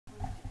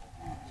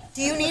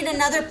Do you need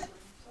another,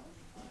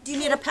 do you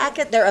need a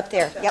packet? They're up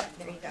there. Yep,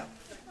 there you go.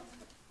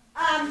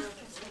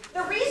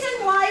 The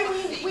reason why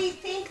we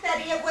think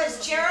that it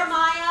was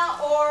Jeremiah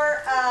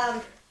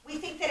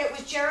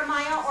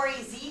or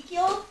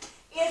Ezekiel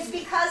is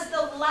because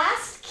the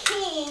last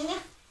king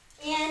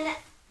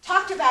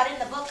talked about in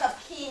the book of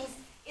Kings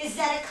is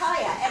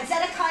Zedekiah, and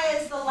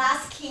Zedekiah is the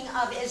last king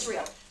of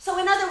Israel. So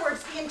in other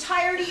words, the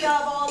entirety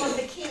of all of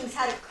the kings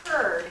had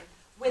occurred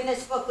when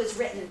this book was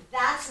written.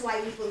 That's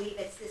why we believe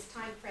it's this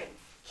time frame.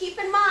 Keep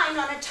in mind,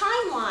 on a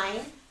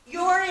timeline,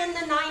 you're in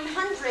the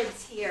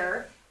 900s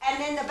here, and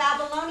then the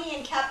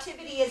Babylonian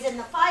captivity is in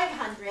the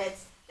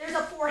 500s. There's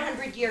a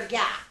 400-year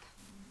gap.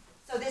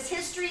 So this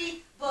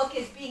history book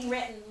is being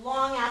written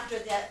long after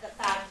the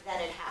fact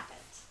that it happened.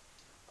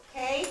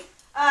 Okay?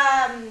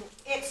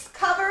 It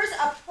covers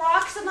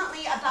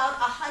approximately about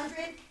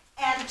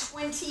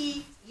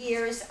 120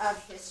 years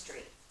of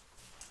history.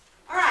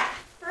 All right,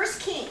 First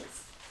Kings.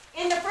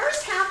 In the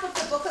first half of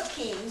the book of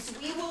Kings,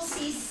 we will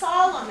see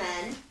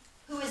Solomon,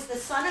 who is the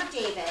son of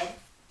David,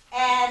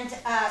 and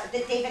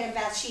David and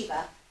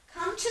Bathsheba,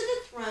 come to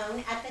the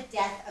throne at the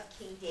death of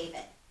King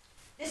David.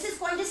 This is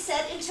going to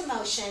set into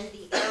motion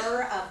the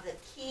era of the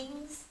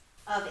kings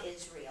of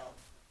Israel.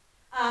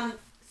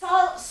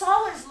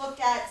 Saul is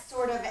looked at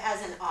sort of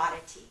as an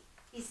oddity.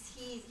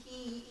 He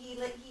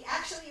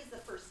actually is the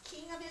first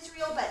king of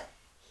Israel, but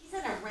he's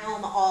in a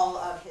realm all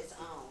of his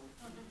own.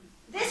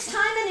 This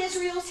time in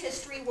Israel's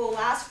history will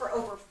last for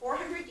over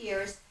 400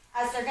 years,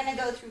 as they're going to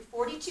go through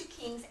 42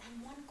 kings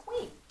and one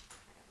queen.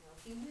 I don't know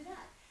if you knew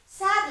that.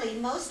 Sadly,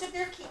 most of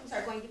their kings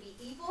are going to be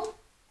evil,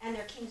 and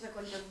their kings are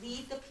going to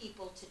lead the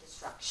people to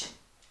destruction.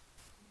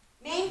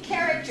 Main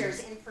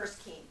characters in 1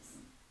 Kings.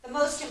 The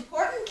most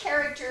important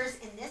characters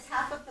in this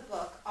half of the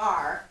book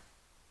are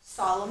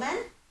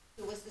Solomon,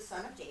 who was the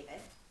son of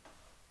David,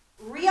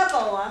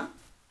 Rehoboam,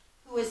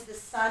 who is the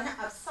son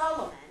of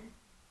Solomon,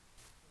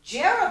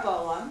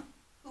 Jeroboam,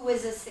 who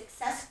is a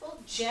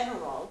successful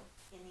general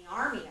in the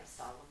army of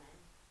Solomon,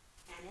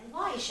 and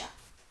Elijah,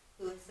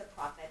 who is the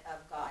prophet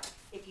of God.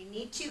 If you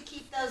need to,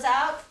 keep those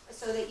out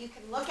so that you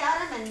can look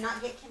at them and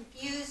not get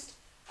confused.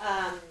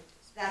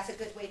 That's a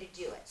good way to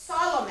do it.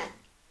 Solomon.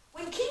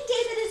 When King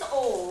David is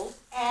old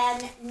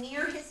and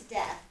near his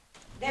death,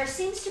 there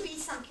seems to be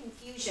some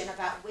confusion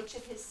about which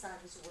of his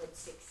sons would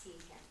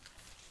succeed him.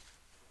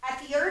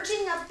 At the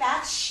urging of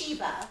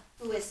Bathsheba,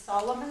 who is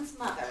Solomon's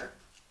mother,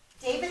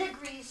 David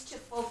agrees to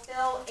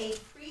fulfill a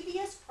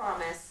previous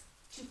promise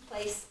to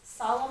place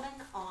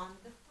Solomon on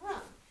the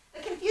throne.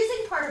 The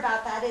confusing part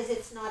about that is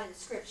it's not in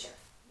Scripture.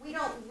 We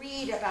don't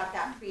read about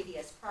that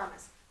previous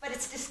promise, but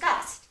it's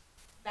discussed.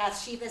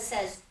 Bathsheba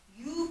says,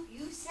 you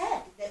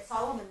said that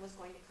Solomon was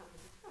going to come to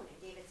the throne.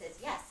 And David says,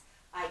 yes,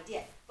 I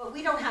did. But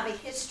we don't have a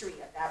history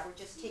of that. We're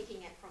just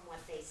taking it from what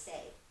they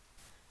say.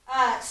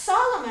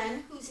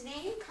 Solomon, whose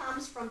name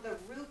comes from the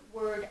root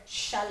word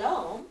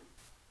shalom,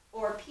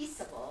 or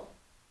peaceable,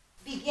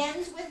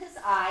 begins with his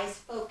eyes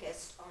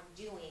focused on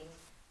doing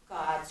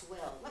God's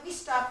will. Let me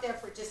stop there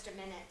for just a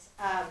minute.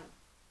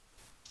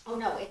 Oh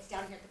no, it's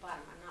down here at the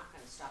bottom. I'm not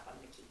going to stop. I'm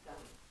going to keep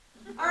going.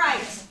 All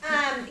right.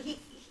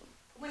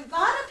 When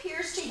God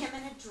appears to him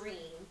in a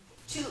dream,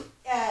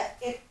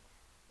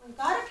 when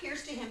God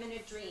appears to him in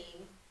a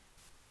dream,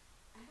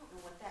 I don't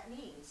know what that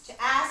means.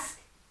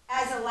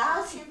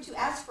 Allows him to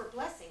ask for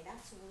blessing.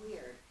 That's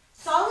weird.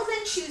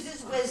 Solomon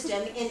chooses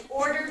wisdom in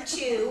order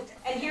to,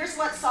 and here's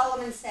what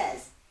Solomon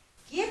says: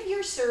 give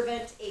your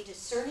servant a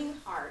discerning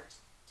heart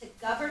to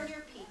govern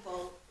your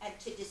people and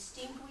to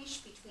distinguish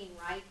between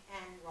right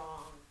and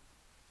wrong.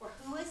 For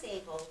who is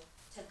able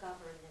to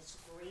govern this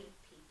great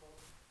people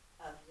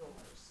of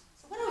yours?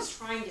 So what I was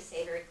trying to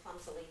say very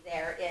clumsily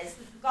there is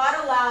God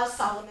allows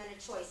Solomon a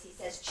choice. He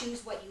says,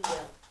 choose what you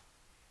will.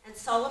 And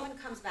Solomon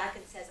comes back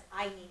and says,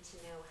 I need to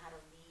know how to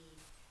lead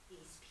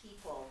these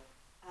people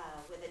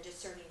with a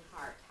discerning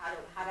heart, how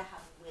to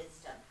have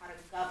wisdom, how to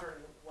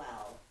govern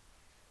well.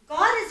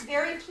 God is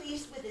very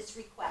pleased with his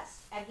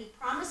request, and he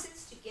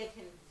promises to give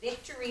him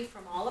victory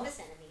from all of his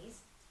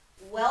enemies,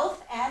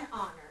 wealth and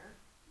honor,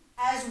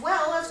 as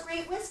well as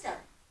great wisdom.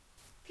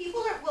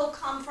 People will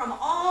come from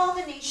all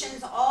the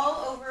nations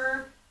all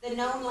over the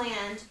known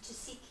land to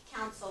seek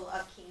counsel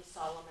of King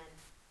Solomon.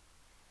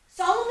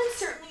 Solomon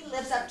certainly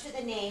lives up to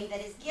the name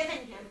that is given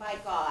him by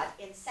God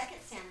in 2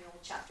 Samuel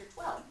chapter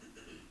 12.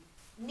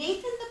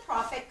 Nathan the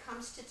prophet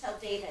comes to tell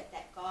David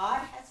that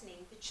God has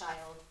named the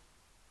child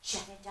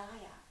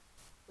Jedediah,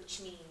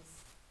 which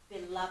means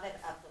beloved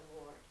of the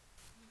Lord.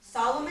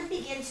 Solomon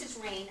begins his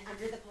reign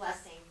under the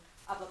blessing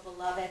of a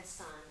beloved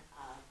son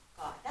of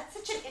God. That's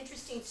such an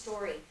interesting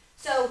story.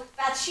 So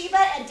Bathsheba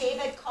and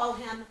David call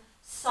him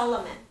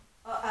Solomon,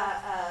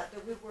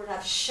 the root word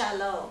of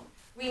shalom.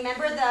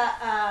 Remember the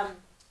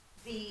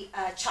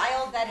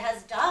child that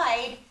has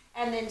died,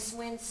 and then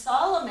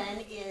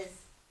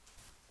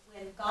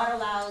when God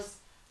allows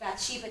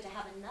Bathsheba to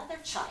have another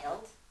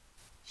child,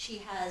 she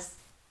has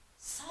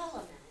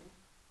Solomon.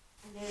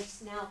 And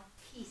there's now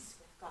peace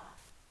with God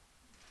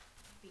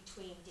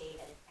between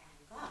David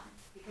and God,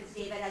 because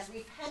David has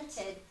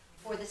repented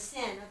for the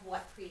sin of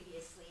what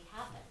previously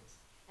happened.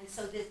 And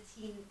so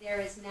there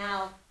is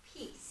now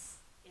peace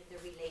in the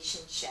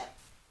relationship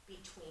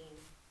between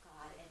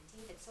God and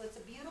David. So it's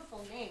a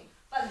beautiful name.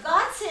 But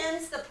God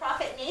sends the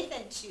prophet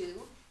Nathan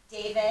to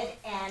David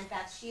and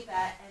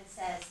Bathsheba and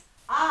says,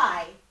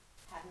 I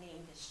have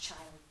named this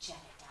child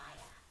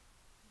Jedediah,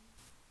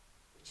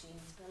 which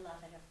means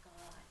beloved of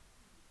God.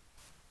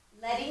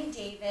 Letting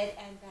David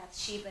and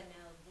Bathsheba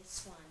know,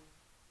 this one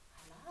I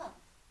love.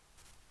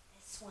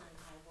 This one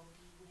I will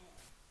be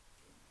with.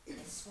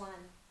 This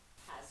one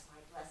has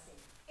my blessing.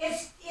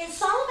 Is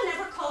Solomon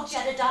ever called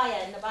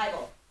Jedediah in the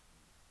Bible?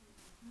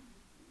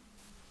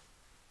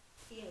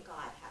 He and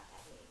God have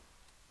that name.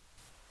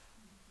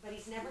 But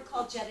he's never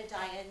called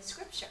Jedediah in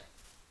Scripture.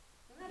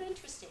 Isn't that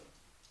interesting?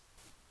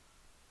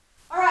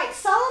 All right,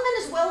 Solomon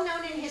is well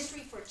known in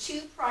history for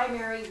two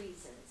primary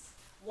reasons.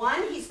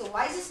 One, he's the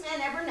wisest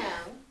man ever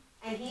known,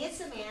 and he is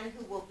the man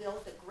who will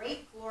build the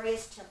great,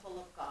 glorious temple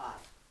of God.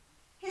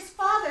 His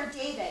father,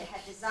 David,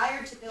 had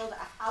desired to build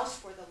a house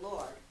for the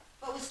Lord,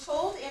 but was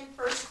told in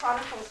 1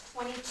 Chronicles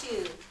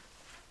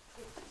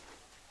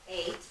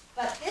 22:8,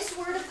 but this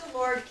word of the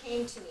Lord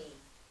came to me.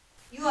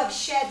 You have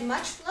shed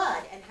much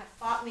blood and have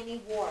fought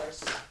many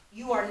wars.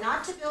 You are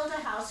not to build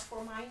a house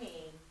for my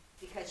name,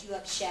 because you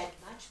have shed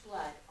much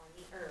blood on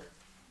the earth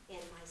in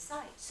my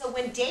sight. So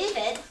when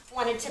David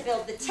wanted to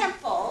build the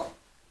temple,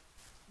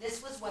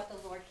 this was what the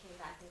Lord came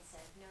back and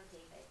said, no,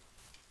 David,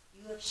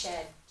 you have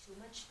shed too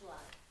much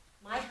blood.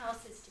 My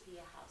house is to be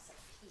a house of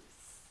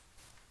peace.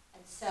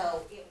 And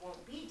so it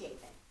won't be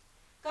David.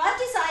 God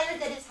desired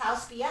that his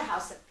house be a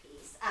house of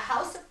peace, a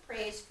house of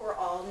praise for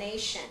all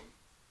nations.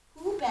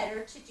 Who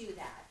better to do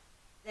that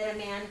than a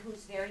man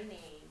whose very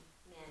name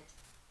meant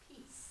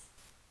peace?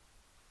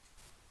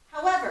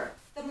 However,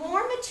 the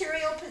more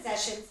material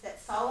possessions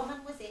that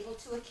Solomon was able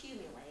to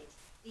accumulate,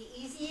 the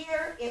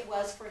easier it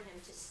was for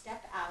him to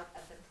step out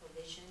of the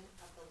provision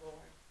of the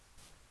Lord.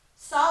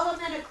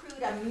 Solomon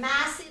accrued a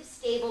massive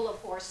stable of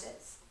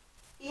horses.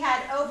 He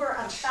had over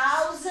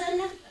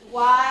 1,000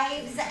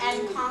 wives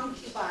and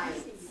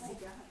concubines.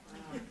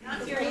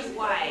 Not very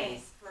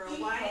wise for a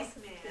wise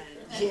man.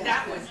 Yeah.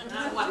 That was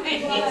not wise.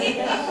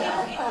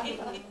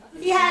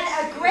 He had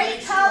a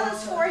great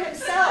palace for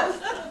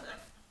himself,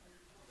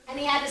 and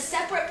he had a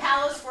separate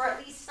palace for at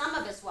least some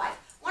of his wives.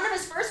 One of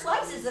his first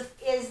wives is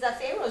the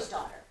Pharaoh's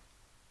daughter.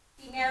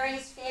 He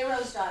marries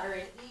Pharaoh's daughter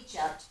in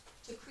Egypt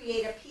to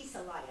create a peace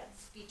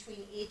alliance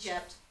between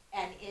Egypt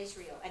and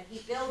Israel, and he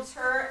builds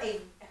her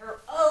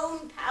her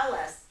own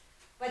palace,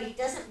 but he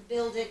doesn't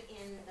build it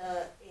in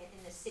the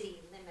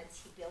city limits.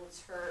 He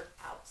builds her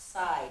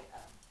outside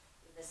of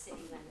the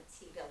city limits.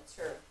 He builds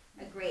her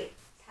a great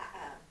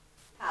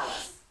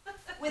palace.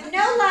 With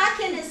no lack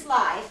in his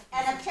life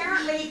and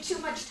apparently too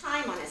much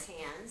time on his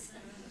hands,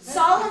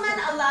 Solomon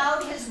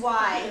allowed his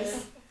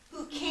wives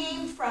who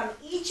came from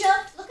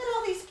Egypt, look at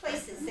all these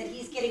places that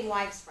he's getting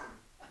wives from,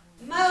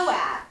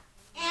 Moab,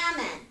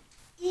 Ammon,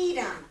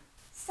 Edom,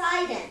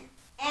 Sidon,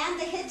 and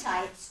the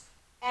Hittites,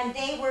 and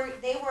they were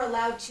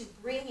allowed to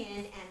bring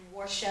in and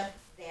worship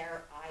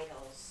their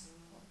idols.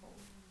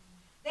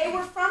 They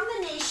were from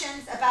the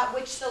nations about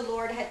which the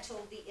Lord had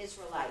told the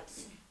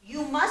Israelites,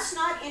 you must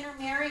not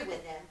intermarry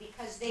with them,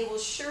 because they will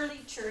surely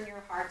turn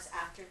your hearts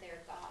after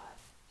their God.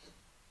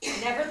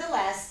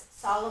 Nevertheless,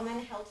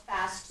 Solomon held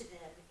fast to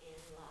them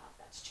in love.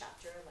 That's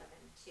chapter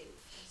 11:2.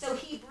 So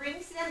he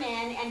brings them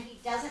in, and he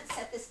doesn't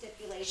set the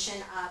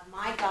stipulation of,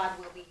 my God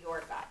will be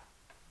your God.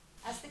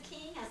 As the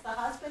king, as the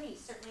husband, he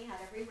certainly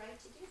had every right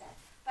to do that.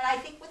 But I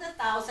think with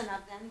 1,000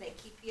 of them, they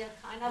keep you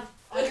kind of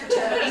on your toes.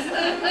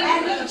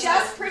 And he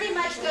just pretty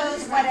much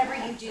goes, whatever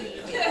you do,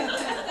 you do.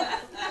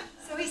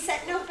 So he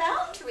set no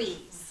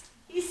boundaries.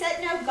 He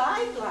set no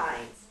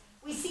guidelines.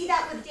 We see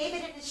that with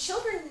David and his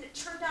children, and it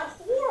turned out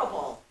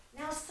horrible.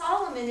 Now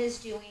Solomon is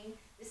doing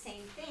the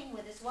same thing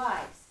with his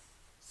wives.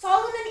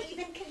 Solomon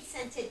even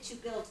consented to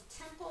build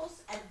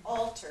temples and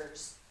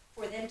altars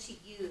for them to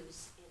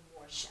use in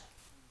worship.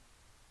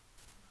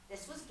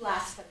 This was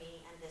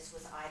blasphemy, and this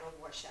was idol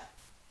worship.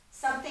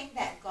 Something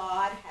that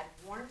God had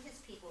warned his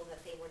people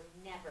that they were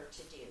never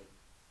to do.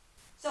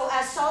 So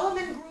as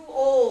Solomon grew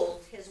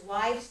old, his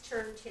wives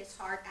turned his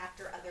heart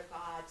after other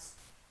gods,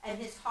 and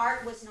his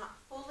heart was not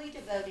fully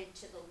devoted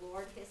to the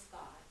Lord his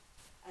God,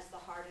 as the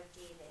heart of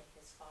David,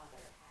 his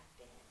father, had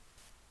been.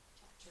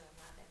 Chapter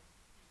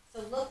 11. So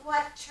look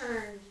what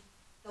turned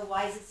the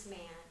wisest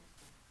man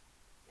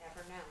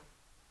ever known.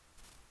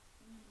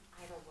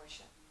 Idol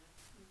worship.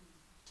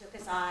 Took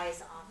his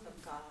eyes off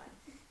of God.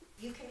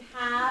 You can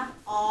have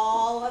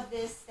all of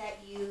this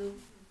that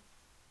you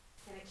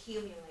can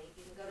accumulate.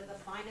 You can go to the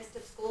finest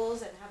of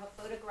schools and have a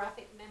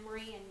photographic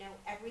memory and know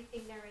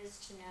everything there is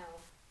to know.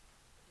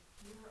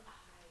 If your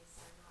eyes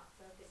are not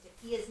focused, if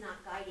he is not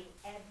guiding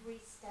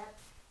every step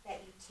that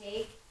you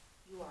take,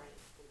 you are a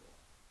fool.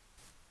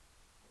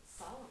 And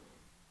Solomon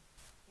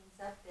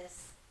ends up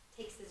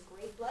takes this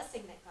great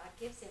blessing that God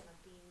gives him of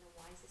being the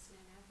wisest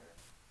man ever,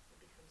 and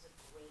becomes a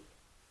great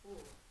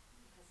fool.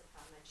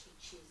 He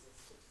chooses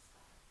to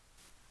discard.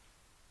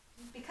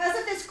 Because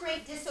of this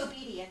great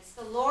disobedience,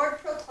 the Lord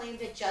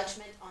proclaimed a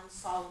judgment on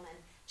Solomon,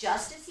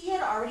 just as he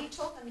had already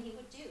told him he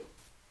would do.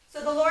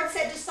 So the Lord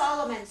said to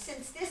Solomon,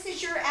 since this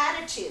is your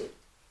attitude,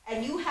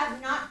 and you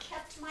have not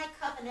kept my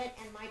covenant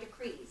and my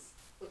decrees,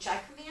 which I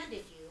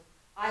commanded you,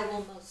 I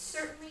will most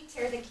certainly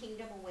tear the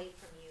kingdom away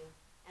from you,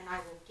 and I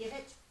will give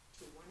it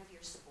to one of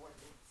your subordinates.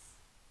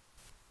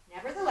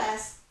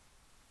 Nevertheless,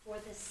 for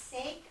the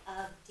sake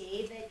of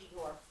David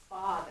your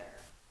father,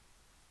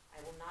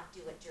 I will not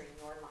do it during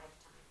your lifetime.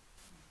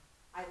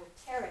 I will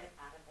tear it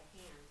out of the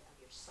hand of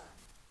your son.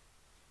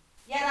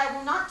 Yet I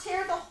will not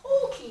tear the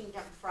whole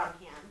kingdom from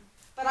him,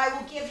 but I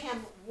will give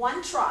him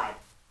one tribe,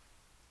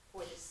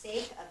 for the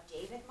sake of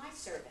David my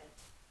servant,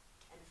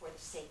 and for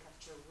the sake of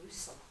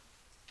Jerusalem,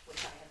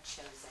 which I have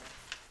chosen.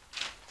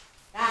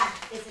 That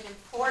is an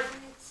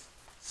important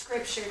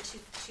scripture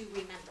to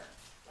remember.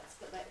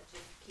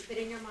 Just keep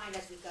it in your mind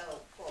as we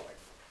go forward.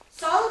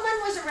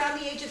 Solomon was around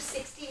the age of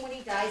 60 when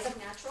he dies of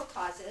natural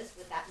causes,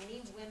 with that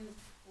many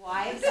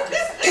wives.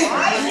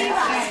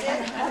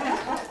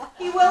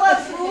 He will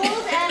have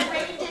ruled and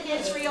reigned in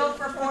Israel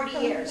for 40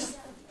 years.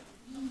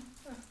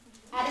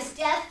 At his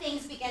death,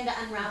 things began to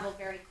unravel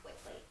very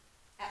quickly.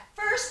 At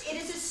first, it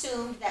is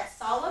assumed that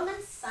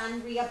Solomon's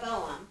son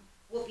Rehoboam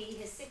will be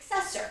his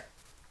successor.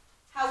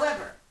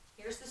 However,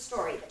 here's the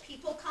story. The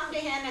people come to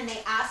him and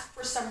they ask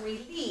for some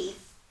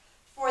relief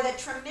for the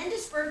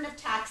tremendous burden of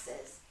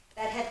taxes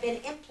that had been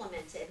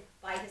implemented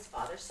by his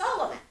father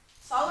Solomon.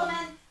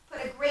 Solomon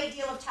put a great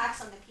deal of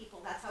tax on the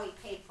people. That's how he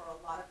paid for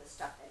a lot of the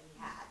stuff that he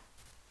had.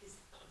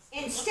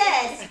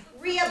 Instead,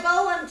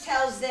 Rehoboam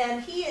tells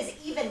them he is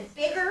even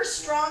bigger,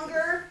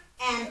 stronger,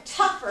 and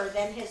tougher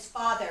than his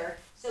father,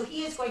 so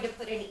he is going to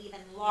put an even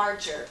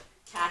larger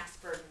tax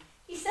burden.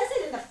 He says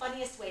it in the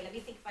funniest way. Let me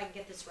think if I can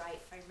get this right,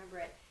 if I remember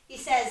it. He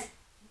says,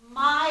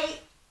 my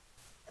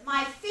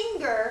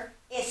finger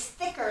is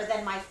thicker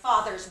than my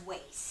father's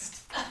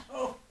waist.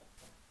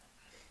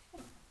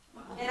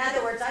 In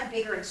other words, I'm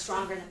bigger and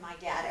stronger than my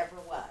dad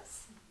ever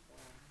was.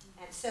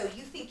 And so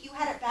you think you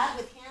had it bad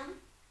with him?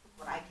 Look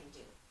what I can do.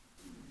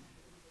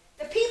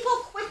 The people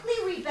quickly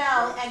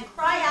rebel and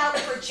cry out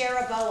for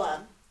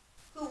Jeroboam,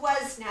 who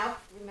was, now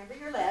remember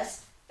your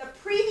list, the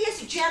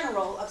previous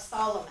general of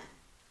Solomon,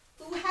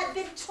 who had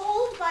been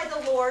told by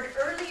the Lord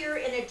earlier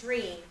in a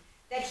dream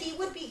that he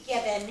would be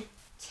given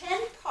 10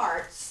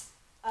 parts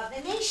of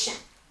the nation.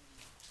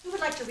 Who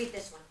would like to read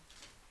this one?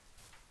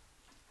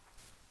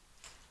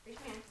 Raise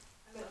your hand.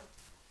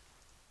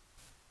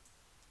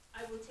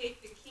 I will take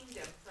the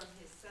kingdom from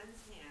his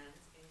son's hands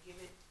and give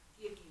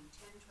you 10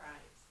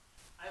 tribes.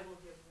 I will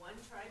give one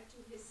tribe to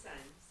his son,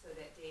 so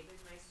that David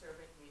my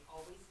servant may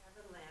always have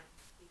a lamp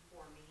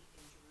before me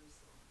in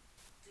Jerusalem,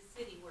 the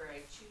city where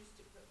I choose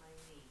to put my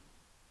name.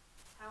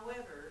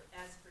 However,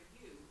 as for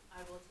you,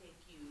 I will take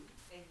you,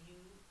 and you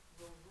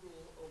will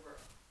rule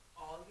over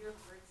all your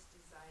heart's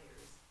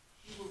desires.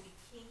 You will be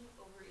king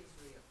over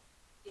Israel.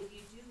 If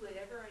you do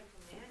whatever I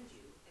command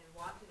you, and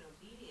walk in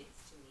obedience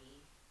to me,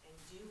 and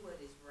do what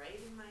is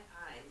right in my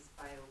eyes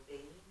by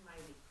obeying my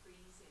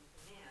decrees and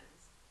commands,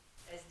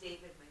 as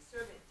David my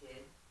servant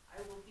did,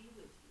 I will be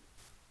with you.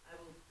 I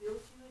will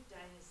build you a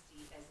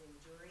dynasty as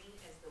enduring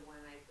as the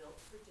one I built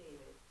for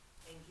David,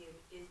 and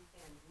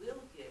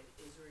will give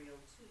Israel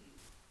to you.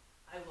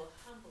 I will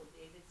humble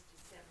David's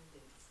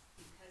descendants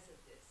because of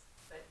this,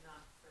 but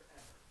not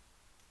forever.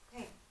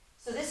 Okay,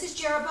 so this is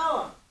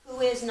Jeroboam, who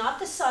is not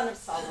the son of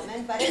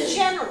Solomon, but a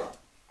general.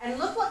 And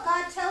look what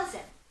God tells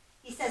him.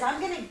 He says,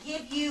 I'm going to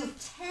give you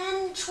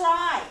 10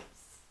 tribes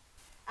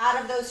out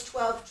of those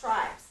 12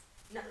 tribes.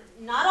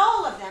 Not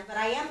all of them, but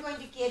I am going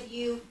to give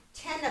you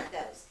 10 of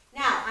those.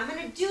 Now, I'm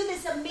going to do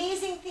this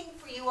amazing thing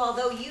for you,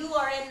 although you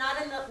are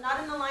not in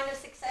the line of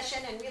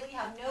succession and really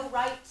have no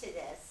right to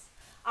this.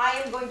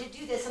 I am going to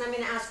do this, and I'm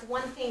going to ask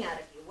one thing out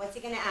of you. What's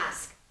he going to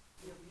ask?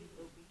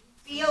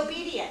 Be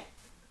obedient.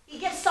 He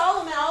gives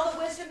Solomon all the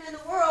wisdom in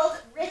the world,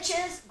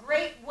 riches,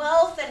 great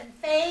wealth, and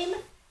fame.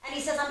 And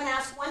he says, I'm going to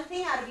ask one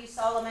thing out of you,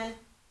 Solomon.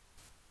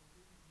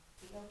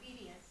 Be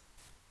obedient.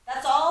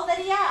 That's all that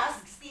he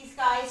asks these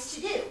guys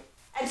to do.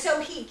 And so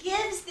he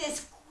gives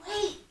this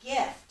great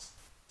gift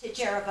to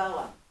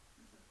Jeroboam,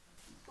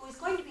 who is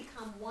going to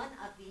become one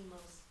of the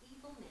most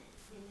evil men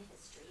in the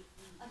history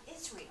of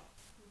Israel.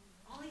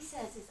 All he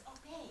says is,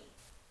 obey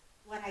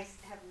what I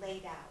have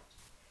laid out.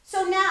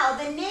 So now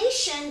the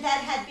nation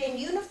that had been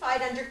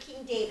unified under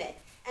King David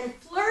and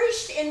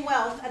flourished in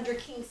wealth under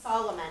King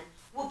Solomon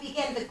will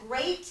begin the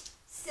great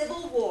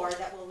civil war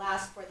that will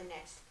last for the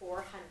next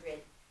 400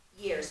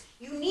 years.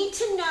 You need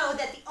to know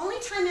that the only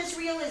time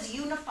Israel is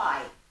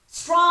unified,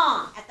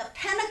 strong, at the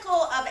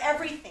pinnacle of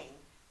everything,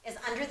 is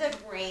under the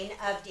reign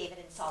of David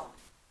and Solomon.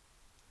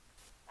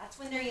 That's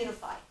when they're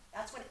unified.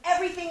 That's when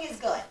everything is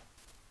good.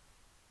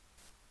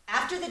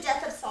 After the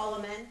death of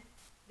Solomon,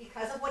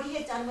 because of what he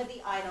had done with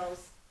the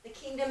idols, the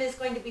kingdom is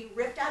going to be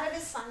ripped out of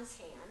his son's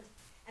hand,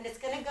 and it's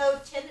going to go,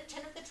 10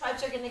 of the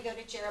tribes are going to go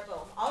to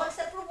Jeroboam, all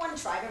except for one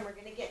tribe, and we're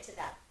going to get to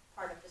that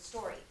part of the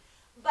story.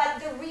 But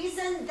the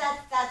reason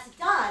that that's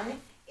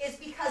done is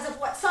because of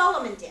what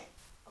Solomon did.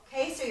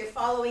 Okay, so you're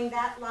following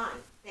that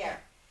line there.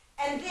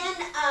 And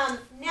then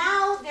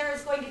now there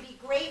is going to be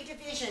great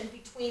division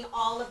between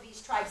all of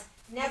these tribes.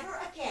 Never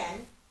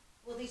again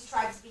will these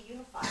tribes be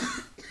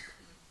unified.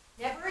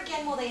 Never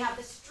again will they have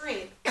the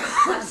strength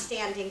of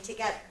standing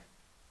together.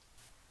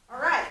 All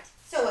right,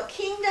 so a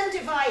kingdom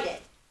divided.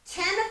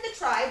 10 of the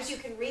tribes, you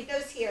can read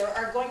those here,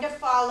 are going to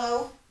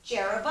follow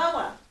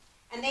Jeroboam.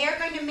 And they are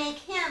going to make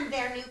him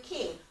their new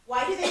king.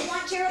 Why do they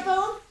want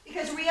Jeroboam?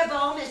 Because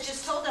Rehoboam has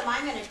just told them,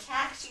 I'm going to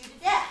tax you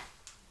to death.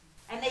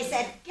 And they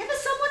said, give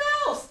us someone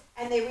else.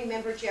 And they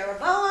remember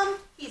Jeroboam.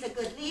 He's a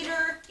good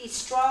leader. He's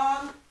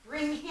strong.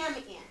 Bring him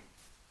in.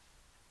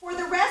 For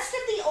the rest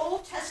of the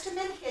Old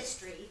Testament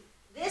history,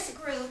 this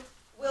group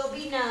will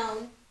be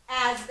known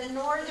as the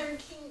Northern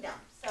Kingdom.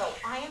 So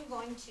I am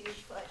going to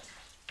put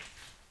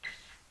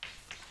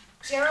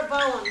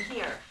Jeroboam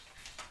here.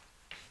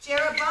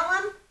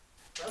 Jeroboam,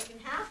 broken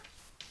half.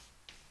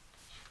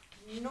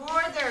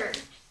 Northern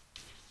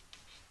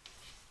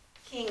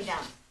Kingdom.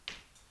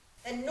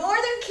 The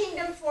Northern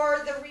Kingdom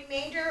for the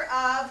remainder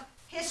of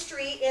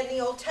history in the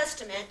Old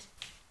Testament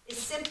is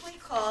simply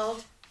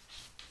called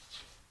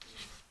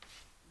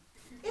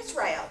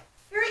Israel.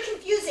 Very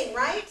confusing,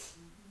 right?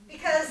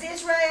 Because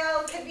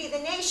Israel could be the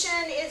nation.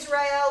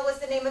 Israel was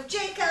the name of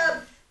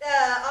Jacob.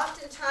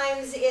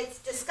 Oftentimes it's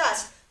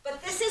discussed.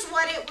 But this is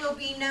what it will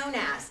be known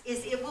as,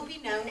 is it will be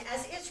known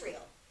as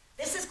Israel.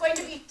 This is going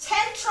to be 10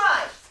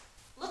 tribes.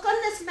 Look on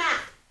this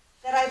map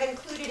that I've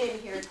included in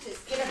here to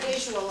get a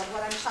visual of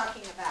what I'm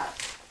talking about.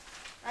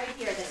 Right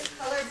here, this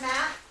colored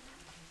map.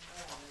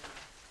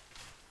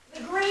 The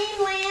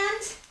green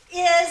land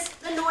is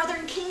the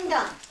Northern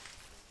Kingdom.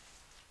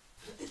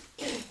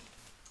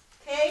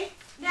 Okay,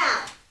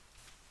 now,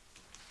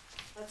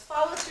 let's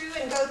follow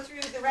through and go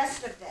through the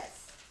rest of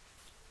this.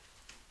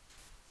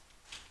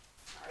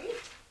 Sorry.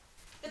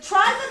 The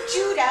tribe of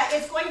Judah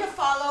is going to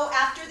follow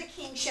after the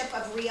kingship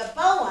of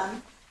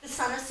Rehoboam, the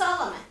son of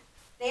Solomon.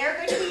 They are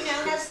going to be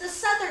known as the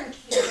Southern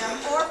Kingdom,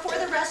 or for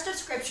the rest of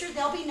Scripture,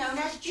 they'll be known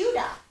as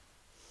Judah.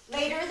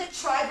 Later, the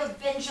tribe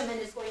of Benjamin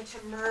is going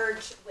to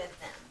merge with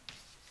them.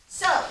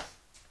 So,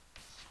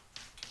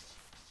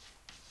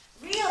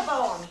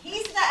 Rehoboam,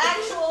 he's the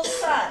actual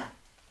son.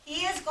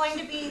 He is going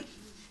to be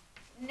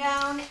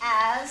known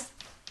as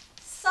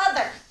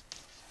Southern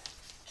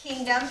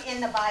Kingdom in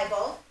the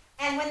Bible.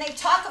 And when they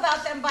talk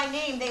about them by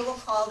name, they will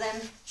call them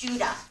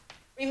Judah.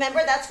 Remember,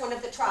 that's one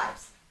of the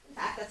tribes. In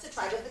fact, that's the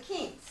tribe of the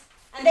kings.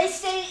 And they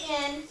stay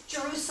in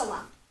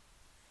Jerusalem.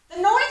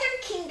 The Northern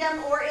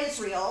Kingdom, or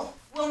Israel,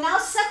 will now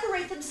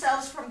separate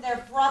themselves from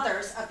their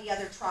brothers of the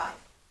other tribe.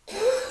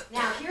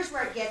 Now, here's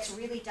where it gets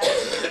really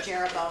dicey for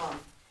Jeroboam.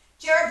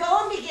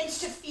 Jeroboam begins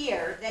to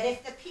fear that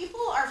if the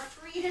people are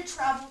free to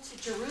travel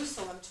to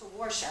Jerusalem to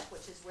worship,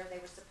 which is where they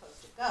were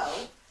supposed to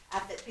go,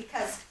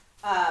 because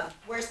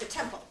where's the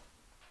temple?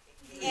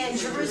 In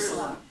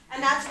Jerusalem.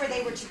 And that's where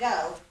they were to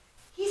go.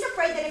 He's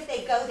afraid that if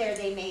they go there,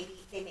 they may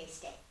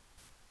stay.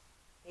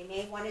 They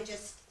may want to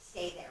just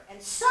stay there. And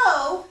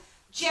so,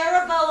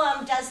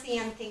 Jeroboam does the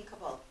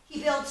unthinkable.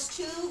 He builds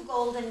 2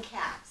 golden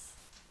calves.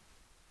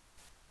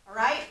 All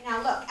right? Now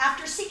look,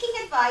 after seeking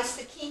advice,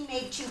 the king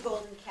made 2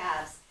 golden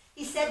calves.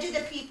 He said to the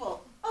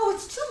people, oh,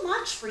 it's too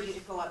much for you to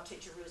go up to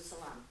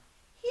Jerusalem.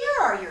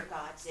 Here are your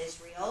gods,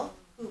 Israel,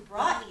 who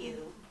brought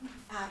you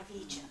out of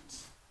Egypt.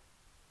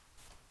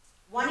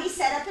 One he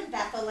set up in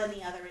Bethel and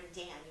the other in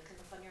Dan. You can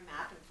look on your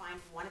map and find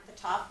one at the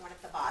top, one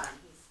at the bottom.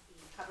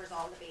 He covers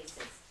all the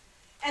bases.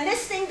 And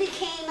this thing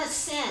became a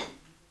sin.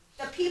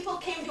 The people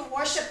came to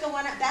worship the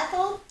one at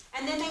Bethel,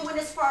 and then they went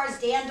as far as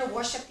Dan to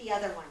worship the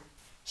other one.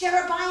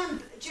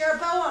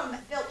 Jeroboam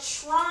built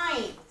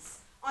shrines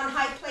on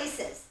high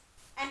places,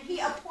 and he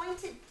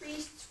appointed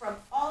priests from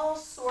all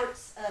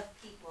sorts of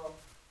people,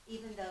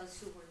 even those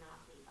who were not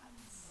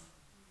Levites.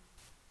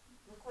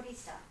 Look what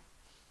he's done.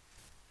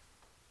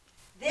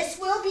 This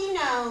will be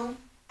known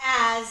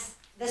as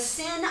the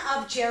sin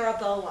of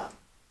Jeroboam.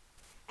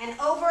 And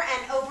over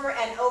and over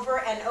and over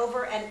and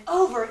over and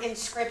over in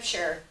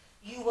Scripture,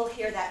 you will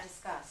hear that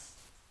discussed.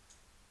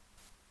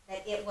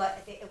 That it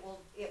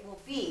will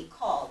be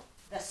called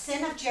the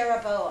sin of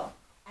Jeroboam.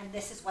 And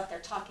this is what they're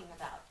talking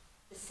about.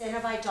 The sin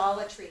of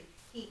idolatry.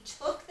 He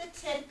took the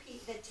 10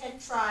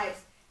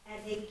 tribes and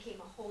they became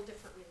a whole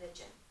different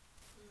religion.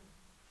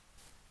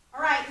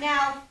 All right,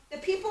 now, the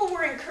people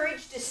were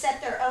encouraged to set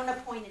their own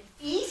appointed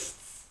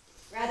feasts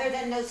rather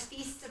than those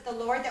feasts of the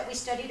Lord that we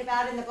studied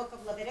about in the book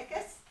of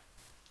Leviticus.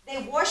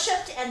 They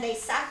worshipped and they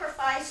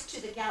sacrificed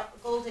to the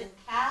golden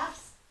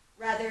calves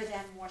rather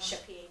than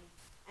worshiping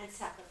and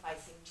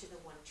sacrificing to the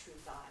one true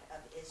God of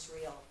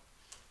Israel.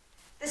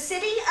 The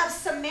city of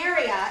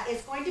Samaria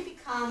is going to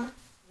become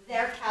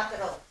their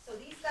capital. So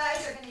these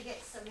guys are going to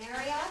get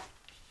Samaria,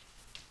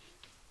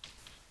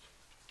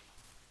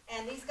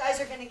 and these guys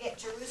are going to get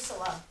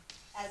Jerusalem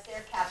as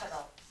their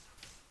capital.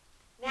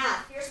 Now,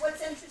 here's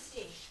what's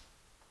interesting.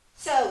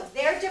 So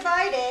they're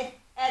divided,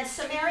 and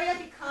Samaria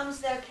becomes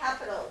their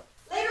capital.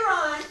 Later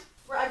on,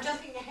 I'm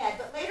jumping ahead,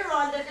 but later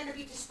on they're going to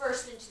be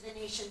dispersed into the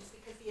nations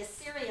because the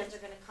Assyrians are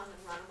going to come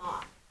and run them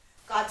off.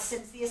 God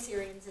sends the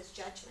Assyrians as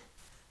judgment.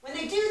 When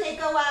they do, they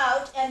go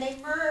out and they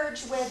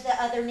merge with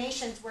the other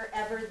nations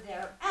wherever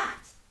they're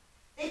at.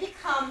 They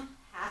become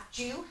half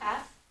Jew,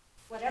 half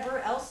whatever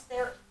else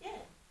they're in.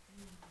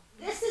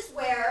 This is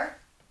where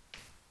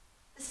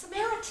the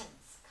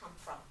Samaritans come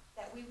from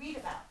that we read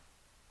about,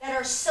 that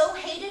are so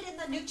hated in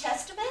the New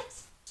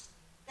Testament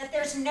that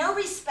there's no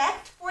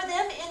respect for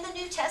them in the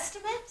New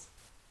Testament,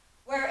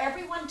 where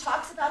everyone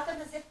talks about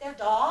them as if they're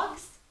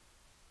dogs.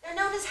 They're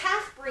known as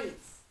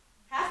half-breeds,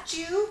 half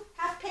Jew,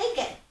 half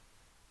pagan.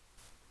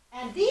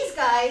 And these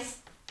guys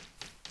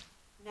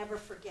never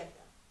forgive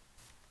them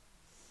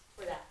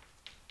for that.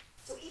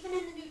 So even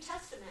in the New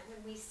Testament,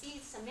 when we see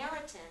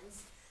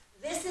Samaritans,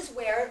 this is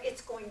where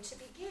it's going to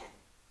begin.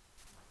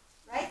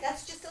 Right?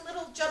 That's just a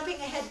little jumping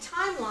ahead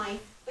timeline,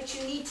 but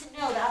you need to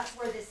know that's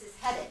where this is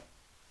headed.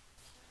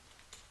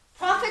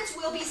 Prophets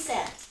will be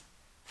sent.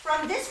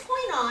 From this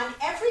point on,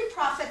 every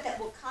prophet that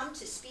will come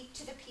to speak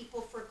to the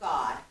people for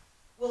God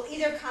will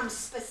either come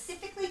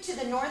specifically to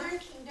the northern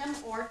kingdom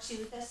or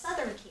to the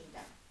southern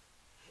kingdom.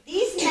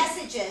 These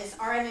messages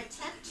are an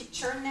attempt to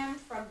turn them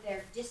from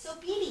their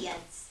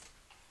disobedience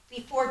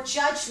before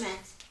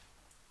judgment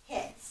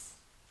hits.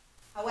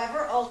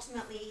 However,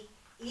 ultimately,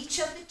 each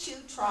of the two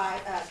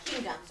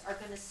kingdoms are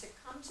going to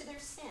succumb to their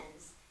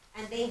sins,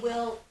 and they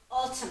will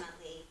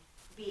ultimately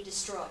be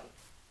destroyed.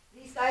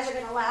 These guys are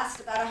going to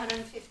last about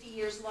 150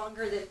 years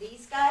longer than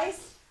these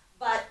guys,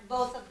 but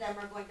both of them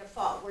are going to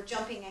fall. We're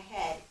jumping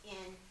ahead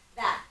in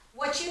that.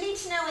 What you need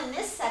to know in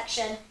this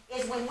section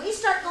is when we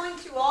start going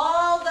through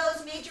all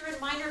those major and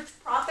minor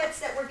prophets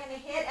that we're going to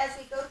hit as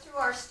we go through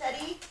our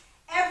study,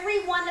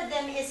 every one of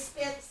them is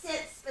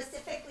sent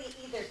specifically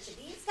either to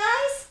these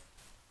guys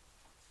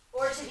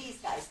or to these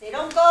guys. They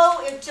don't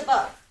go into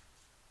both.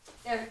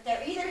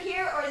 They're either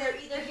here or they're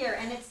either here,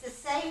 and it's the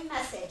same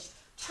message.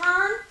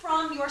 Turn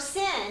from your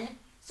sin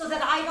so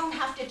that I don't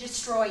have to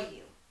destroy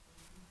you.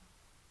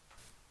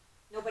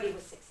 Nobody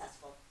was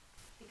successful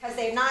because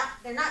they're not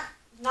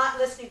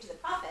listening to the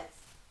prophets.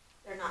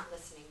 They're not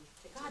listening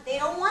to God. They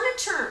don't want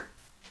to turn.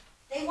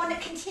 They want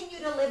to continue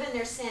to live in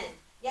their sin.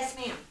 Yes,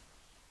 ma'am.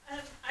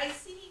 I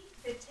see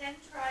the 10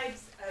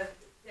 tribes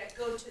that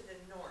go to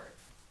the north,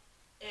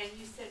 and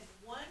you said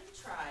one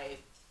tribe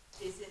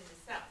is in the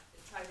south,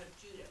 the tribe of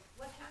Judah.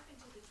 What happened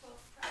to the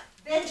 12th tribe?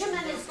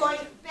 Benjamin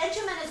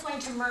is going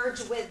to merge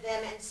with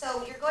them, and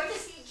so you're going to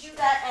see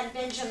Judah and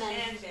Benjamin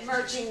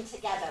merging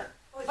together.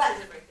 Oh, it But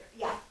says it right there.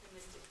 yeah. I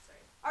missed it, sorry.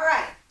 All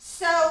right.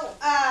 So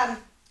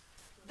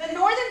the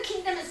northern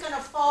kingdom is going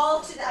to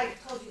fall to I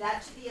told you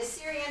that, to the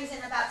Assyrians in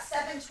about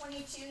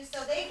 722.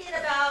 So they get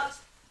about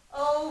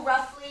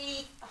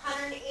roughly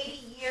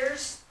 180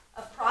 years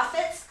of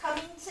prophets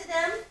coming to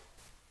them.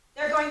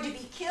 They're going to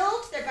be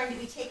killed, they're going to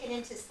be taken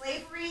into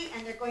slavery,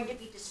 and they're going to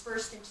be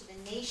dispersed into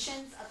the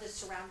nations of the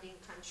surrounding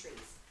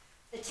countries.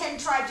 The 10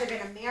 tribes are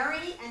going to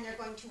marry, and they're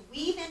going to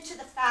weave into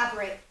the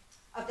fabric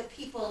of the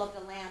people of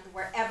the land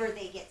wherever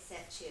they get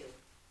sent to.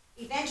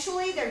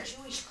 Eventually, their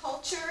Jewish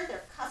culture,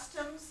 their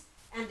customs,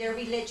 and their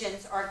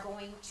religions are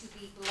going to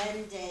be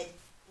blended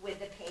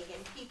with the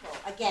pagan people.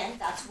 Again,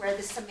 that's where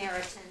the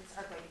Samaritans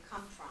are going to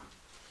come from.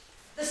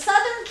 The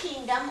southern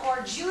kingdom,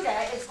 or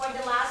Judah, is going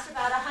to last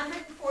about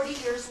 140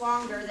 years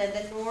longer than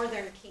the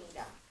northern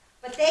kingdom.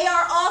 But they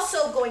are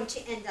also going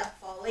to end up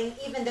falling,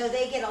 even though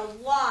they get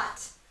a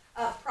lot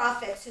of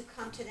prophets who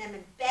come to them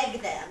and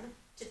beg them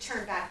to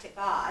turn back to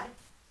God.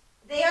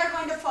 They are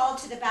going to fall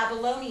to the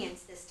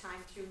Babylonians this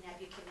time through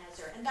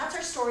Nebuchadnezzar. And that's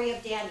our story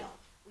of Daniel.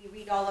 We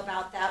read all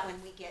about that when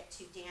we get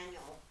to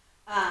Daniel.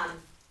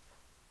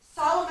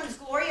 Solomon's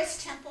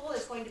glorious temple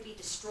is going to be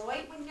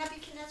destroyed when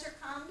Nebuchadnezzar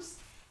comes.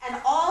 And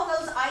all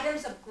those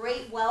items of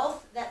great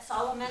wealth that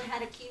Solomon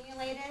had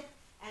accumulated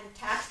and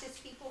taxed his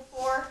people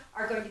for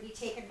are going to be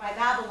taken by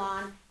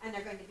Babylon, and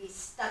they're going to be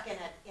stuck in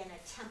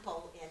a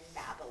temple in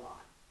Babylon.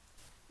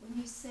 When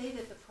you say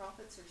that the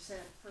prophets are sent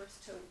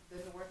first to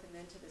the north and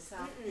then to the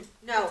south?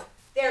 No,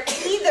 they're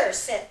either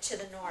sent to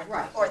the north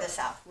or the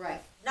south.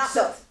 Right. Not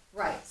both.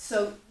 Right.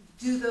 So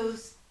do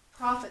those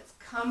prophets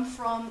come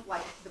from,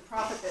 like the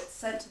prophet that's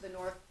sent to the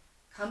north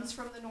comes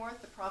from the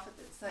north, the prophet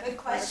that's sent Good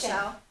from question. the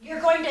south? You're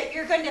going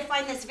to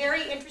find this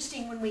very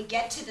interesting when we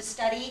get to the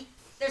study.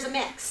 There's a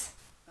mix.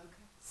 Okay.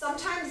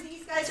 Sometimes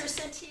these guys are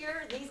sent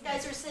here, these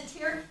guys are sent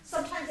here.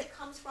 Sometimes it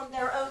comes from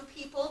their own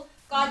people.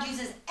 God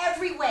uses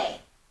every way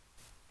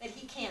that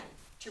he can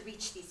to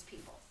reach these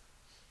people.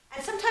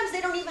 And sometimes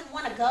they don't even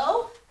want to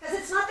go because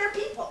it's not their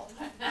people.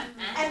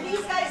 And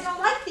these guys don't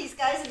like these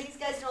guys, and these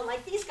guys don't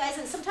like these guys,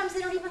 and sometimes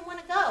they don't even want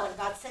to go, and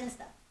God sends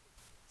them.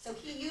 So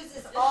he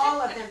uses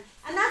all of them.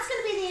 And that's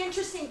going to be the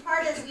interesting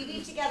part as we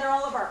weave together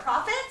all of our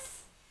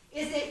prophets,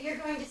 is that you're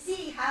going to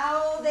see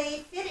how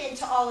they fit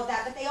into all of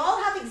that. But they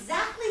all have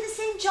exactly the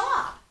same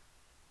job.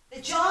 The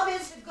job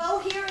is to go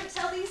here and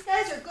tell these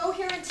guys, or go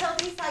here and tell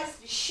these guys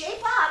to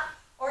shape up,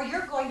 or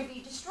you're going to be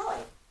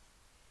destroyed.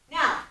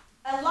 Now,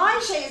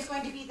 Elijah is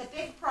going to be the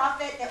big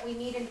prophet that we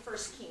meet in 1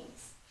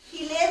 Kings.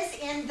 He lives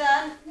in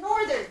the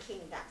northern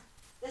kingdom,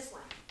 this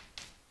one,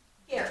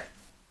 here,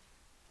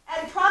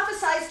 and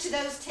prophesies to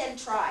those 10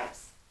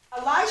 tribes.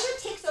 Elijah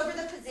takes over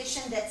the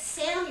position that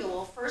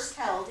Samuel first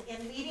held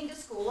in leading the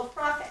school of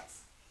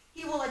prophets.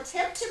 He will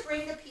attempt to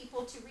bring the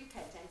people to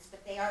repentance,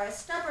 but they are a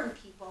stubborn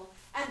people,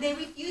 and they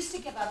refuse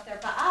to give up their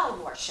Baal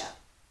worship,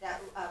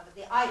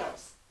 the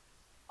idols.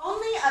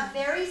 Only a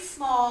very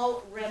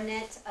small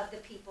remnant of the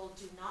people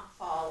do not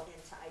fall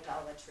into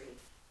idolatry.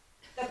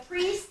 The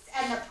priests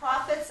and the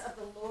prophets of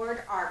the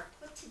Lord are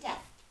put to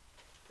death,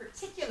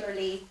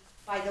 particularly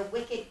by the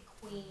wicked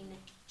queen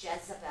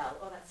Jezebel.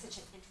 Oh, that's such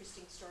an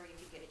interesting story if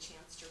you get a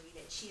chance to read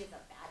it. She is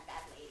a bad,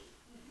 bad lady.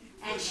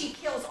 And she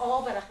kills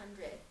all but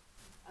 100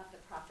 of the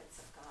prophets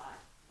of God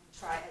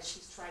as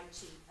she's trying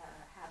to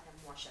have them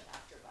worship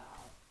after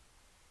Baal.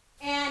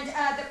 And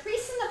the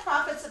priests and the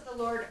prophets of the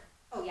Lord,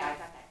 oh yeah, I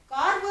got that.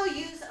 God will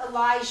use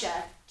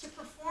Elijah to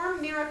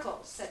perform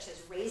miracles such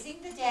as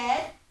raising the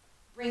dead,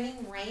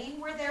 bringing rain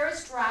where there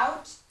is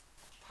drought,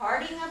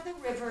 parting of the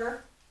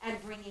river,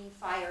 and bringing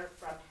fire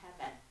from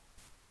heaven.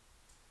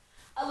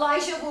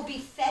 Elijah will be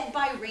fed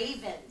by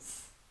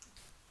ravens.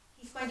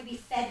 He's going to be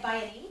fed by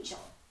an angel.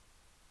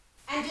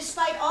 And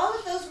despite all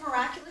of those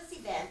miraculous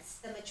events,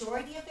 the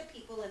majority of the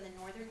people in the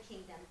northern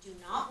kingdom do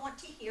not want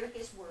to hear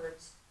his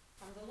words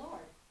from the Lord.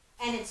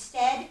 And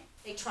instead,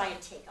 they try and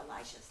take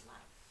Elijah's life.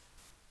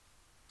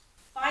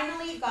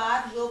 Finally,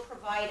 God will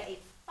provide a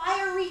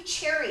fiery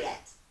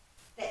chariot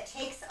that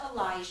takes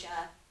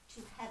Elijah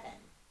to heaven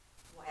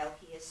while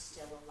he is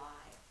still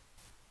alive.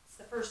 It's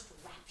the first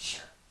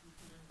rapture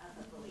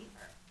of a believer.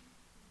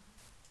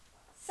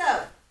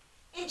 So,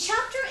 in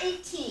chapter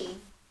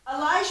 18,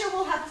 Elijah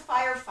will have a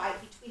firefight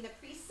between the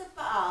priests of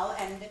Baal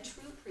and the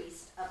true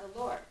priest of the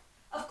Lord.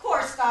 Of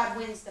course, God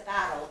wins the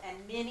battle,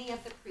 and many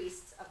of the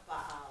priests of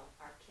Baal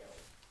are killed.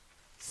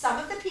 Some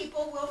of the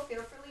people will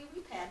fearfully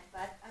repent,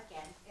 but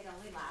again, it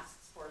only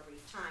lasts for a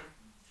brief time.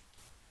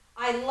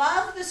 I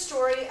love the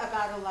story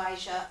about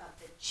Elijah of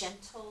the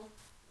gentle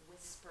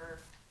whisper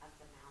of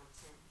the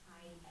mountain.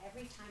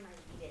 Every time I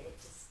read it,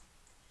 it just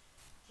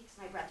takes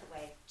my breath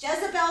away.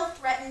 Jezebel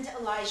threatened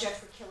Elijah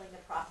for killing the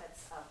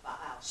prophets of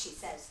Baal. She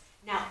says,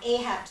 now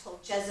Ahab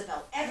told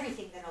Jezebel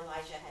everything that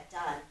Elijah had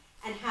done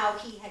and how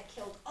he had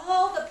killed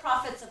all the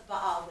prophets of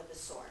Baal with the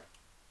sword.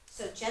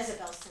 So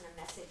Jezebel sent a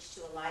message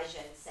to Elijah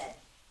and said,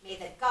 may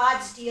the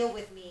gods deal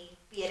with me,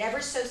 be it ever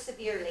so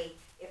severely,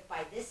 if by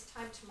this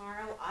time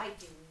tomorrow I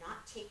do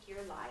not take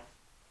your life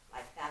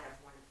like that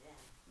of one of them.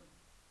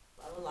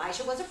 Well,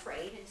 Elijah was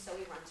afraid, and so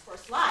he runs for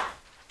his life.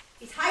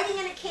 He's hiding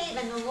in a cave,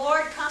 and the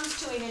Lord comes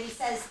to him, and he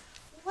says,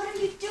 what are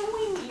you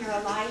doing here,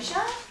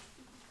 Elijah?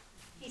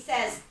 He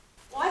says,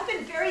 well, I've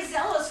been very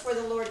zealous for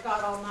the Lord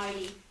God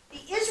Almighty.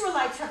 The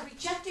Israelites have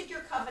rejected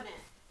your covenant.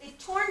 They've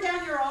torn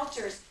down your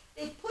altars.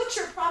 They've put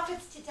your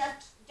prophets to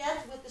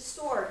death with the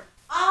sword.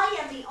 I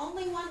am the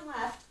only one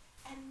left,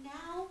 and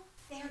now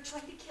they are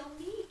trying to kill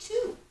me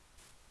too.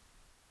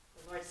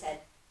 The Lord said,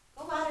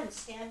 go out and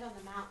stand on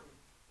the mountain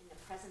in the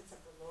presence of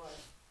the Lord,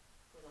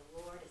 for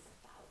the Lord is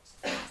about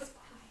to pass by.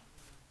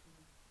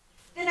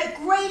 Then a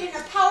great and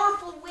a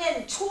powerful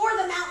wind tore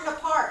the mountain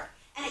apart,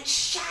 and it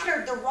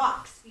shattered the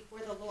rocks before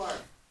the Lord.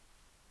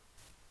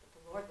 But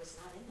the Lord was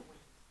not in the wind.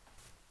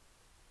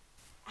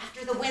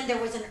 After the wind,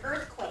 there was an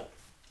earthquake,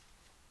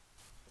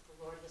 but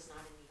the Lord was not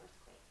in the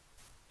earthquake.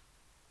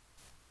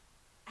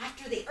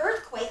 After the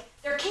earthquake,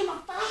 there came a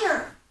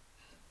fire,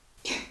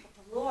 but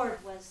the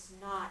Lord was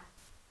not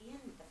in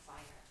the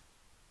fire.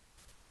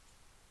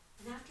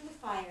 And after the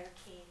fire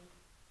came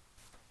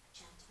a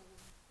gentle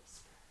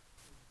whisper.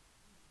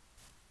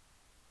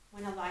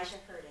 When Elijah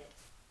heard it,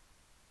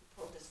 he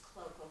pulled his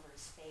cloak over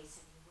his face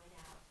and he went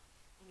out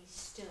and he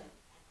stood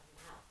at the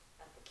mouth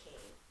of the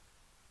cave.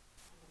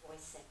 And the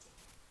voice said to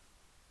him,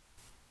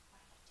 what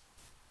are you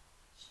doing,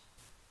 Elijah?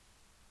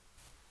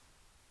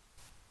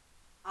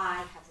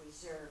 I have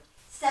reserved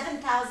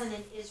 7,000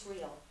 in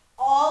Israel,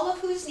 all of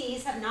whose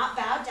knees have not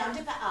bowed down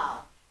to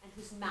Baal and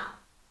whose mouth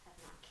have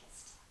not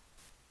kissed him.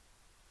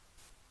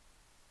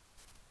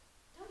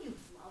 Don't you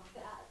love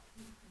that?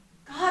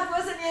 God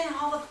wasn't in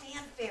all the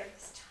fanfare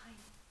this time.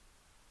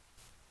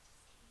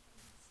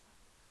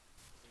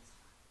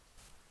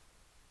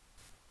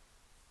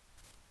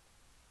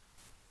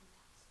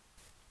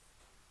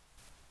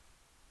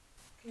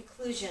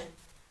 Conclusion.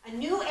 A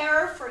new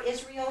era for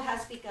Israel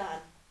has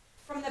begun.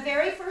 From the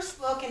very first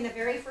book and the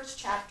very first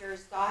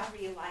chapters, God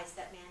realized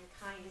that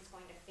mankind is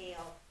going to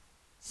fail.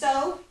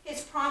 So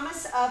his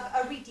promise of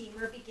a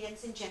Redeemer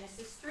begins in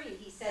Genesis 3.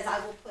 He says, I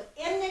will put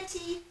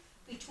enmity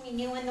between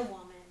you and the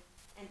woman,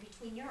 and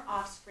between your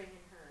offspring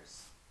and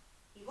hers.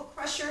 He will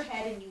crush your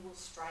head, and you will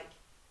strike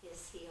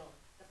his heel.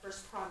 The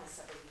first promise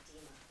of a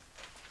Redeemer.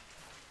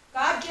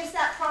 God gives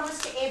that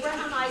promise to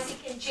Abraham, Isaac,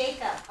 and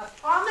Jacob. A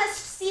promised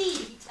seed,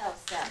 he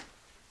tells them.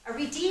 A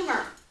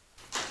Redeemer.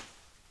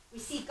 We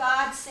see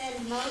God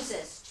send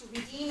Moses to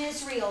redeem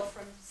Israel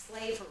from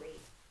slavery.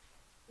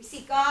 We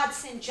see God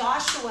send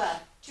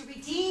Joshua to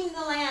redeem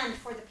the land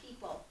for the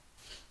people.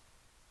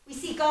 We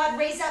see God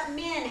raise up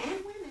men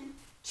and women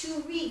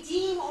to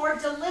redeem or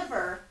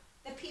deliver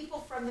the people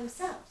from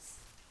themselves.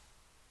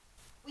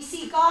 We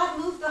see God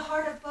move the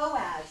heart of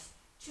Boaz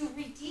to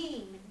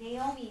redeem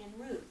Naomi and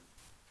Ruth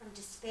from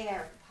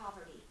despair and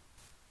poverty.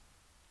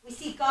 We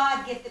see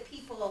God give the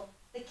people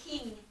the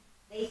king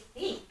they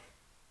think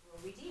will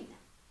redeem them.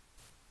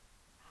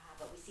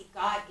 But we see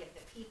God give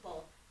the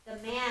people the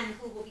man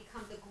who will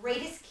become the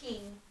greatest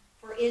king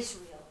for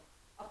Israel,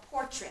 a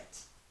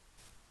portrait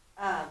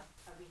of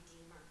a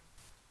redeemer.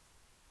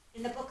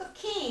 In the book of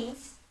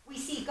Kings, we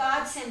see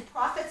God send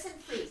prophets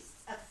and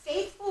priests, a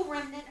faithful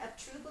remnant of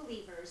true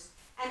believers,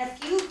 and a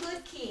few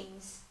good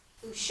kings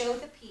who show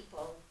the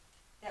people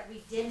that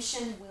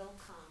redemption will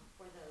come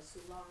for those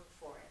who long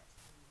for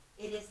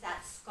it. It is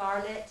that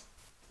scarlet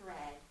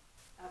thread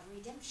of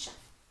redemption.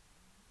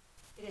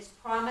 It is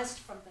promised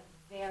from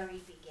the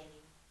very beginning.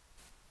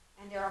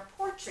 And there are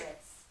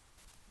portraits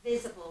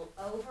visible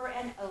over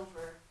and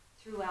over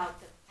throughout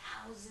the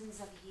thousands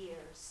of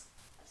years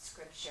of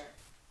Scripture.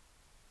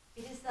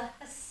 It is the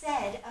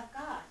Hesed of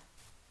God,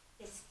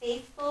 his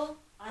faithful,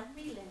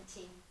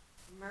 unrelenting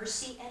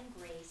mercy and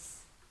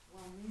grace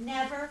will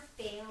never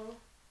fail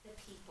the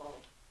people,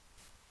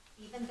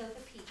 even though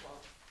the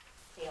people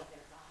fail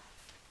their God.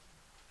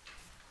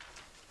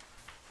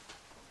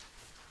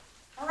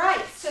 All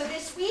right, so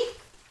this week,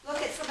 look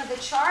at some of the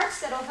charts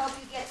that'll help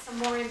you get some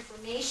more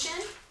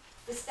information.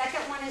 The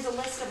second one is a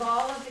list of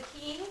all of the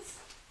kings.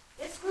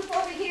 This group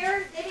over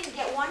here, they didn't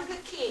get one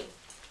good king.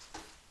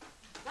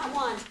 Not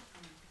one.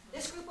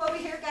 This group over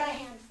here got a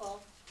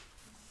handful.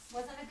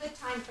 Wasn't a good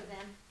time for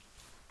them.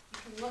 You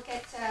can look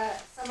at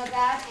some of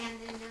that and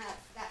then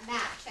that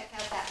map. Check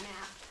out that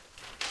map.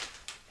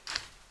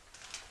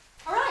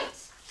 All right.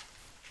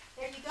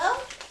 There you go.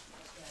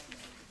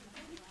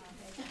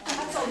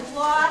 That's a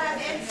lot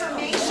of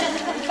information.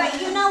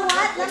 But you know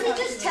what? Let me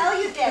just tell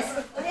you this.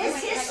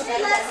 This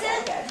history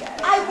lesson,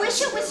 I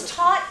wish it was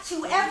taught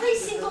to every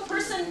single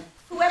person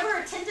who ever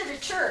attended a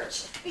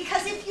church.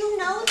 Because if you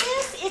know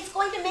this, it's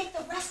going to make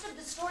the rest of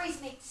the stories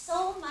make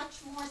so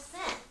much more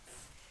sense.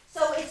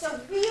 So it's a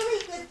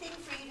really good thing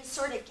for you to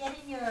sort of get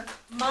in your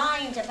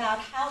mind about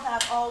how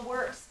that all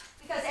works.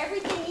 Because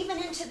everything, even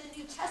into the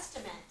New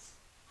Testament,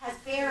 has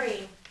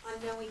bearing on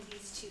knowing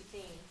these two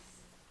things.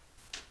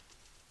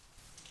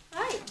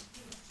 Hi.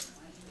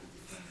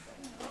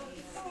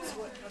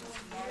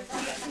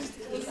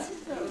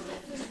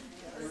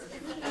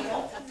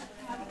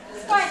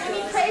 All right, let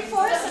me pray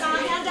for us and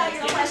I'll hand out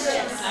your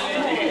questions.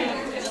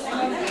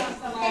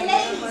 Hey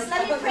ladies,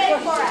 let me pray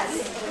for us.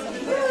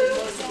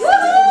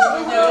 Woohoo!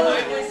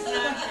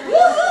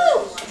 Woohoo!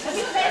 Let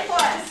me pray for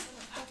us.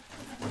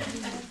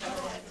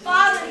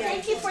 Father,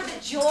 thank you for the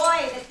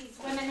joy that these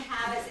women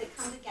have as they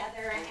come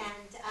together and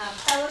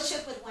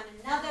fellowship with one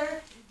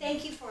another.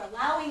 Thank you for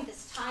allowing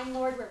this time,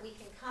 Lord, where we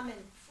can come in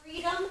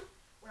freedom,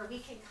 where we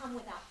can come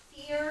without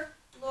fear,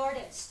 Lord,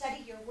 and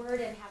study your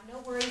word and have no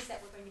worries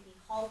that we're going to be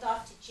hauled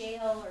off to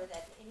jail or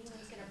that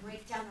anyone's going to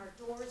break down our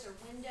doors or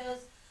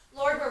windows.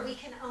 Lord, where we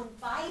can own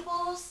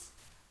Bibles,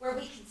 where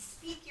we can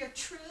speak your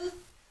truth,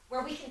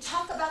 where we can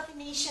talk about the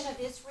nation of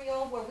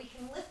Israel, where we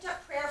can lift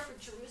up prayer for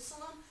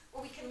Jerusalem,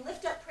 where we can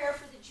lift up prayer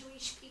for the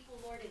Jewish people,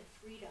 Lord, in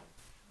freedom.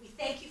 We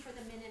thank you for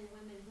the men and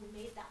women who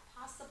made that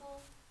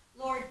possible,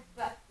 Lord,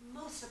 but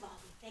most of all,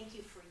 we thank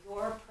you for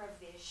your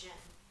provision.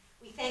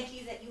 We thank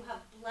you that you have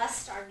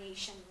blessed our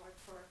nation, Lord,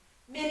 for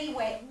many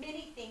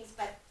things,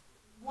 but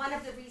one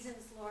of the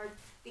reasons, Lord,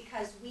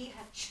 because we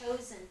have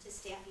chosen to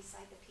stand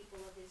beside the people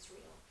of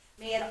Israel.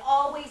 May it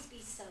always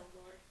be so,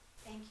 Lord.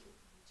 Thank you.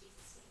 In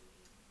Jesus' name,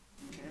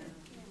 amen.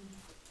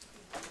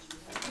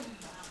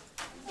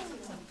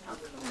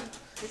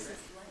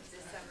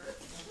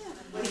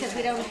 Because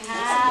we don't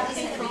have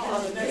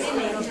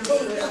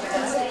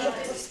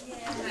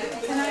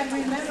Can I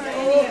remember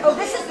Oh,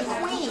 this is the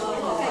queen.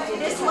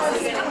 This was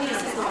the queen.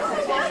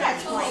 Why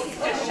that's white?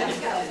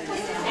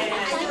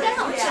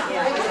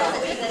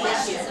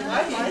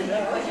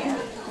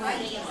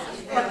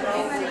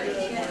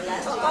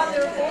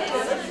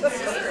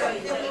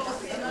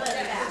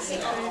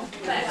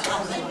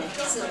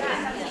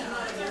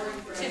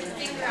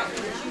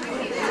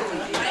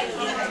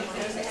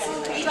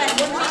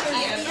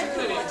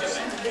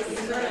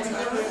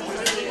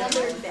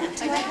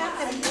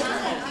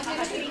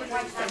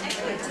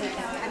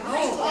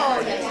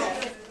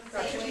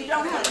 You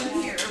don't have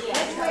them here.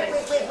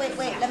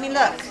 Wait. Let me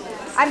look.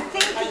 I'm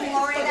thinking,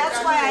 Lori,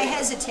 that's why I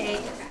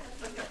hesitate.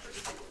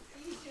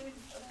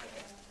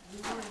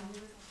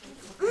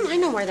 I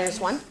know where there's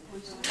one.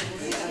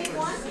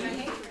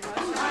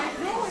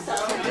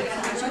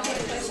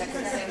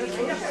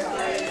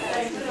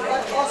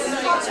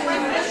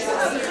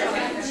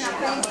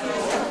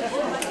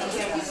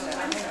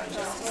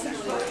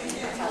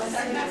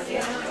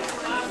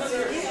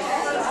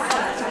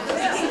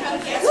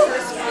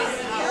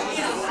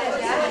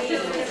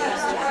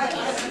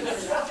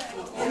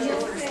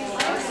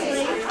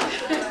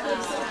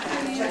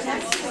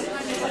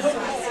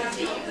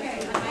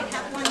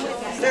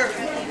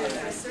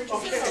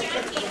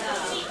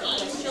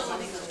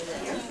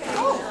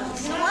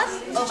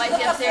 Oh, might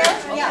be up there?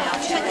 Okay,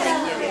 I'll check.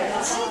 Thank you.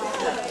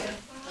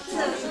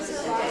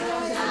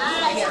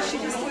 Yeah, she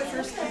just did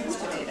first things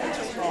today.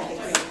 That's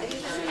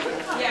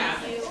right.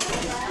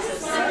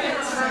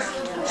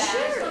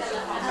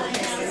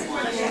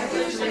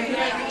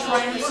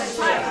 triumphs and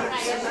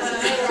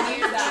failures.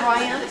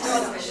 Triumphs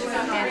and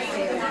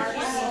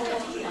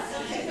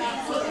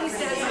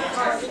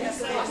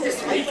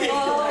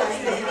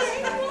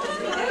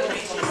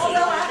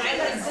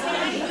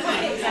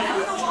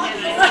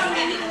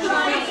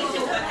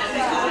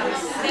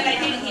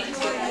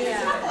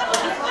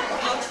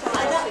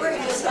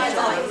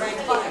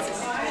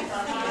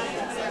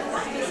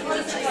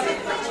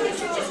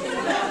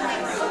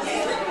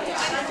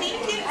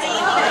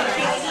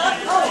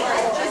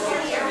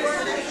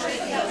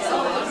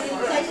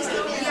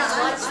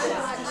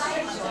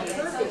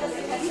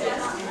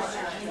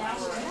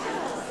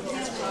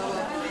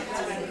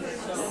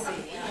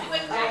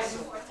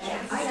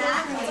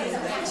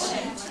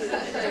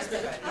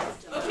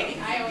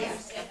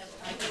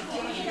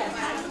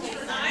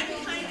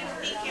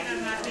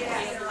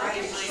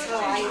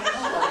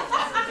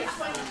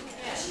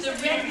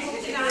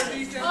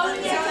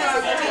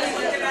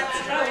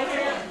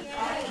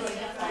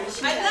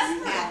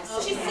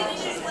She's sitting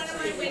in one of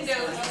my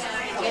windows,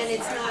 And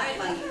it's not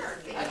like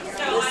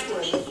so I'm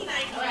thinking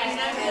I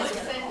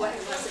can what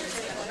wasn't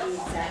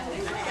exactly.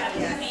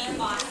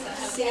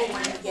 See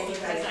when you get it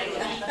right.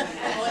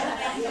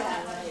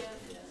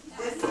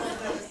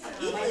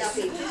 Might not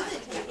be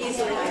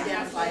easily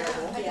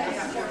identifiable.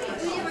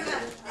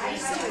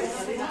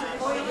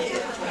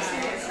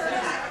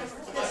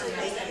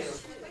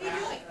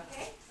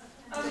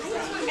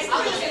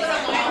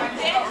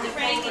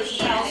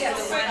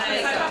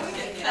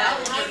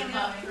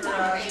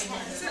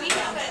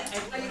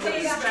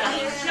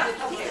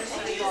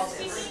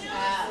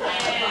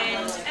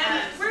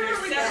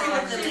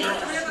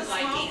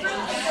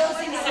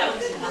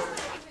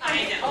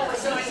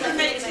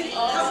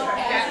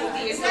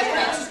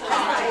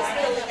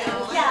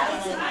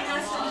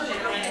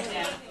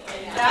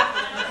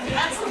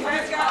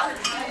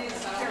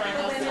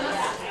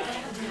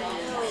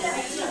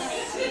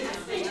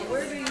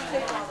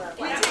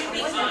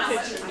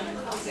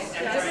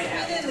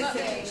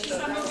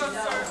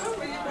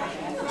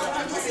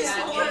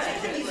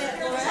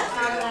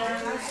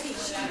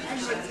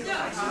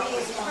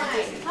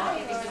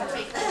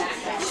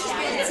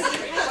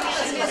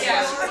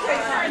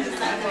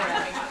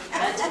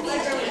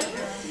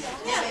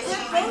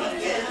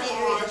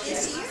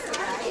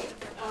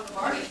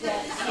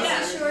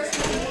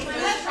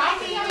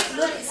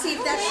 Look, see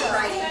if that's your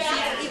writing.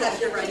 See if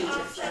that's your writing.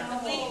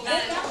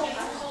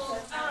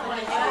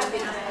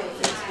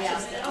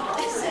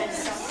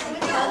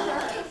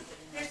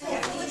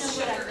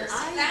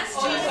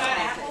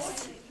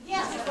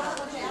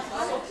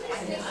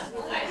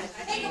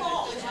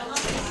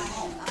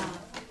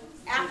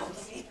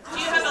 Apples. Do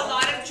you have a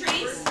lot of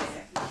trees?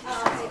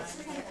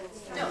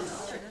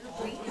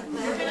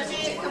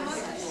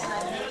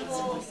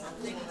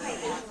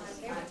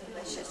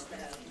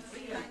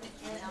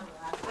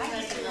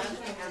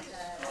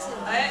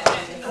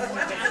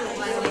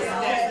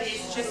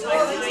 It's just like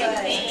my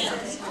thing.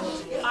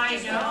 I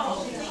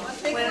know.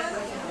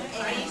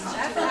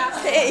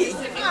 Hey,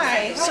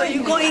 hi. So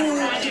you going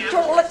to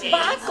toilet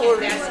back or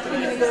are you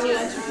going to go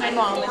to my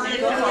mom and then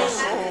go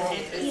home?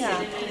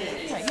 Yeah. You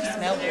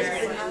smell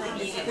good.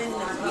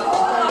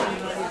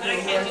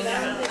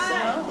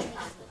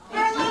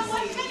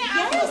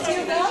 Yes,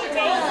 you're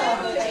welcome.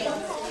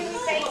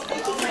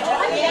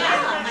 Oh,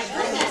 yeah. My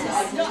goodness.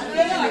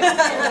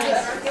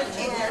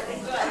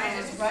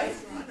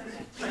 Right?